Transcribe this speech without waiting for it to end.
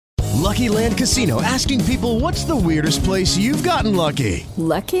Lucky Land Casino, asking people, what's the weirdest place you've gotten lucky?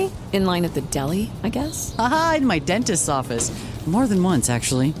 Lucky? In line at the deli, I guess? Aha, in my dentist's office. More than once,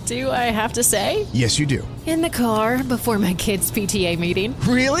 actually. Do I have to say? Yes, you do. In the car before my kids' PTA meeting.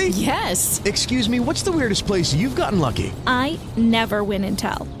 Really? Yes. Excuse me, what's the weirdest place you've gotten lucky? I never win and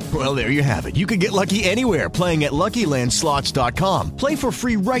tell. Well, there you have it. You can get lucky anywhere, playing at LuckyLandSlots.com. Play for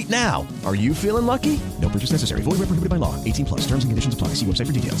free right now. Are you feeling lucky? No purchase necessary. Void where prohibited by law. 18 plus. Terms and conditions apply. See website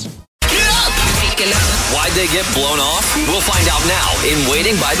for details. Why'd they get blown off? We'll find out now in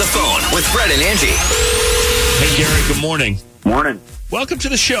Waiting by the Phone with Fred and Angie. Hey, Gary, good morning. Morning. Welcome to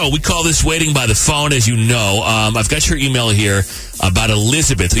the show. We call this Waiting by the Phone, as you know. I've got your email here about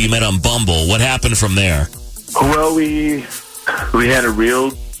Elizabeth, who you met on Bumble. What happened from there? Well, we had a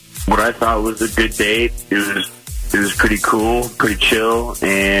real, what I thought was a good date. It was pretty cool, pretty chill,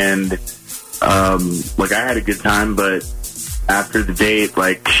 and I had a good time, but after the date,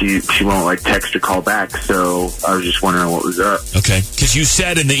 she won't text or call back, so I was just wondering what was up. Okay, because you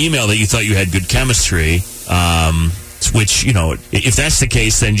said in the email that you thought you had good chemistry, which, if that's the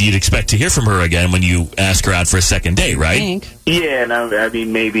case, then you'd expect to hear from her again when you ask her out for a second date, right? Yeah, and I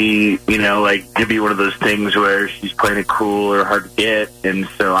mean, maybe, it'd be one of those things where she's playing it cool or hard to get, and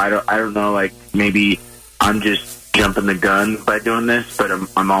so I don't know, maybe I'm just jumping the gun by doing this, but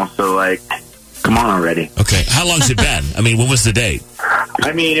I'm also come on already. Okay, how long's it been? I mean, when was the date?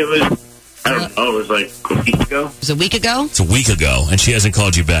 I mean, it was a week ago. It was a week ago? It's a week ago, and she hasn't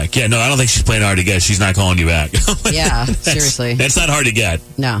called you back. Yeah, no, I don't think she's playing hard to get. She's not calling you back. Yeah, seriously. That's not hard to get.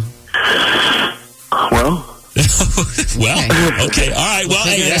 No. Well, okay. All right. Well,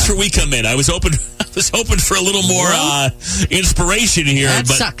 hey, that's where we come in. I was hoping for a little more inspiration here. That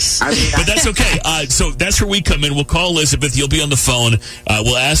but sucks. But that's okay. So that's where we come in. We'll call Elizabeth. You'll be on the phone.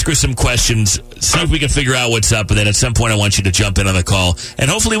 We'll ask her some questions, see if we can figure out what's up, and then at some point I want you to jump in on the call. And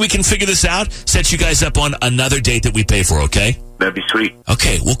hopefully we can figure this out, set you guys up on another date that we pay for, okay? That'd be sweet.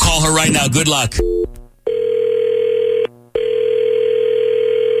 Okay, we'll call her right now. Good luck.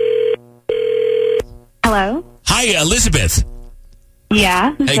 Hello? Hi, Elizabeth.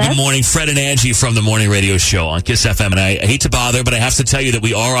 Yeah? Hey, good morning. Fred and Angie from the Morning Radio Show on KISS FM. And I hate to bother, but I have to tell you that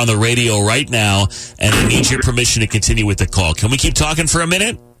we are on the radio right now, and I need your permission to continue with the call. Can we keep talking for a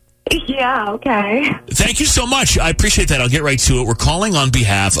minute? Yeah, okay. Thank you so much. I appreciate that. I'll get right to it. We're calling on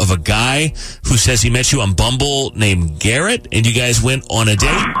behalf of a guy who says he met you on Bumble named Garrett, and you guys went on a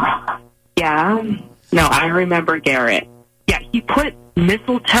date? Yeah. No, I remember Garrett. Yeah, he put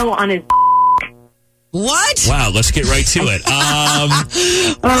mistletoe on his... What? Wow, let's get right to it. Oh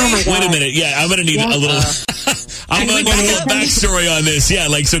my God. Wait a minute. Yeah, I'm going to need a little... I'm going to need a little backstory on this. Yeah,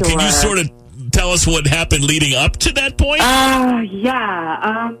 so can you sort of tell us what happened leading up to that point?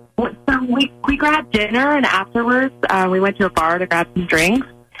 Yeah. So we grabbed dinner, and afterwards we went to a bar to grab some drinks.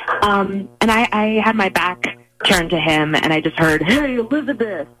 And I had my back turned to him, and I just heard, "Hey,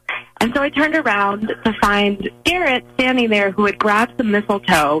 Elizabeth." And so I turned around to find Garrett standing there, who had grabbed some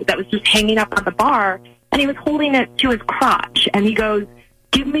mistletoe that was just hanging up on the bar, and he was holding it to his crotch. And he goes,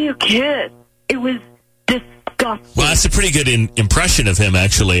 "Give me a kiss." It was disgusting. Well, that's a pretty good impression of him,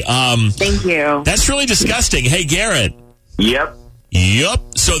 actually. Thank you. That's really disgusting. Hey, Garrett. Yep.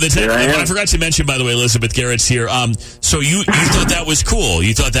 So I forgot to mention, by the way, Elizabeth, Garrett's here. So you thought that was cool.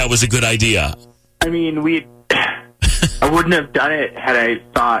 You thought that was a good idea. I mean, I wouldn't have done it had I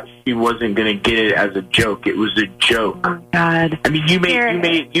thought she wasn't going to get it as a joke. It was a joke. Oh my God. I mean, you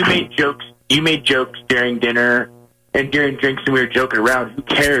made jokes during dinner and during drinks, and we were joking around. Who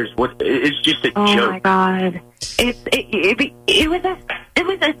cares? It's just a joke. Oh my God. It was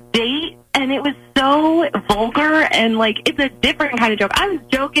a date, and it was so vulgar, and it's a different kind of joke. I was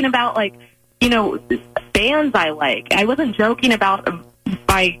joking about bands I like. I wasn't joking about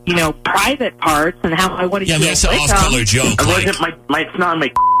my private parts and how I wanted to. Yeah, that's an off-color joke. It's not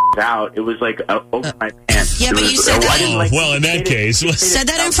my out. It was over my pants. Yeah, but you said that. Well, in that case, said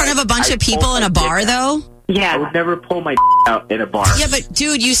that in front of a bunch of people in a bar, though. Yeah, I would never pull my out in a bar. Yeah, but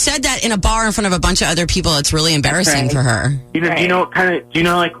dude, you said that in a bar in front of a bunch of other people. It's really embarrassing for her. Do you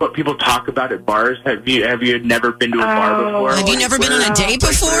know what people talk about at bars? Have you never been to a bar before? Have you never been on a date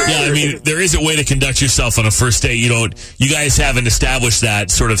before? Yeah, I mean, there is a way to conduct yourself on a first date. You guys haven't established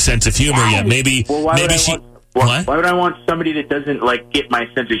that sort of sense of humor yet. Maybe she. Why would I want somebody that doesn't get my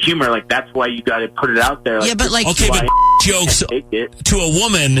sense of humor? That's why you got to put it out there. Yeah, but okay, but jokes to a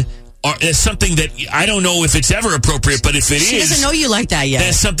woman is something that I don't know if it's ever appropriate, but if it is, she doesn't know you like that yet.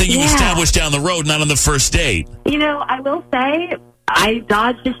 That's something you establish down the road, not on the first date. I will say I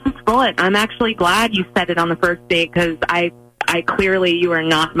dodged this bullet. I'm actually glad you said it on the first date, because I clearly, you are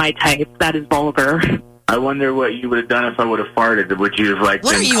not my type. That is vulgar. I wonder what you would have done if I would have farted. Would you have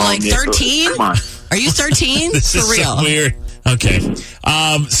What are you, like 13? Come on. Are you 13? This For is real? so weird. Okay.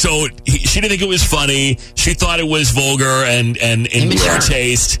 So she didn't think it was funny. She thought it was vulgar and in Immature. poor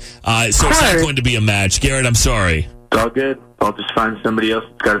taste. So it's not going to be a match. Garrett, I'm sorry. It's all good. I'll just find somebody else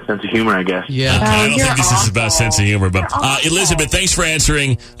that's got a sense of humor, I guess. Yeah. Okay, I don't you're think this is about sense of humor, but You're Elizabeth, thanks for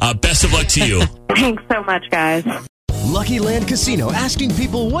answering. Best of luck to you. Thanks so much, guys. Lucky Land Casino, asking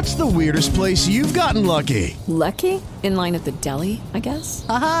people, what's the weirdest place you've gotten lucky? Lucky? In line at the deli, I guess?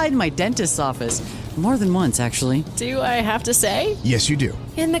 Aha, in my dentist's office. More than once, actually. Do I have to say? Yes, you do.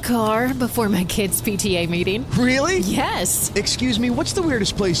 In the car before my kids' PTA meeting. Really? Yes. Excuse me, what's the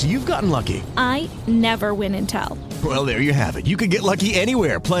weirdest place you've gotten lucky? I never win and tell. Well, there you have it. You can get lucky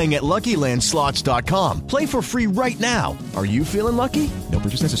anywhere, playing at LuckyLandSlots.com. Play for free right now. Are you feeling lucky? No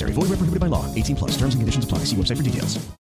purchase necessary. Void where prohibited by law. 18 plus. Terms and conditions apply. See website for details.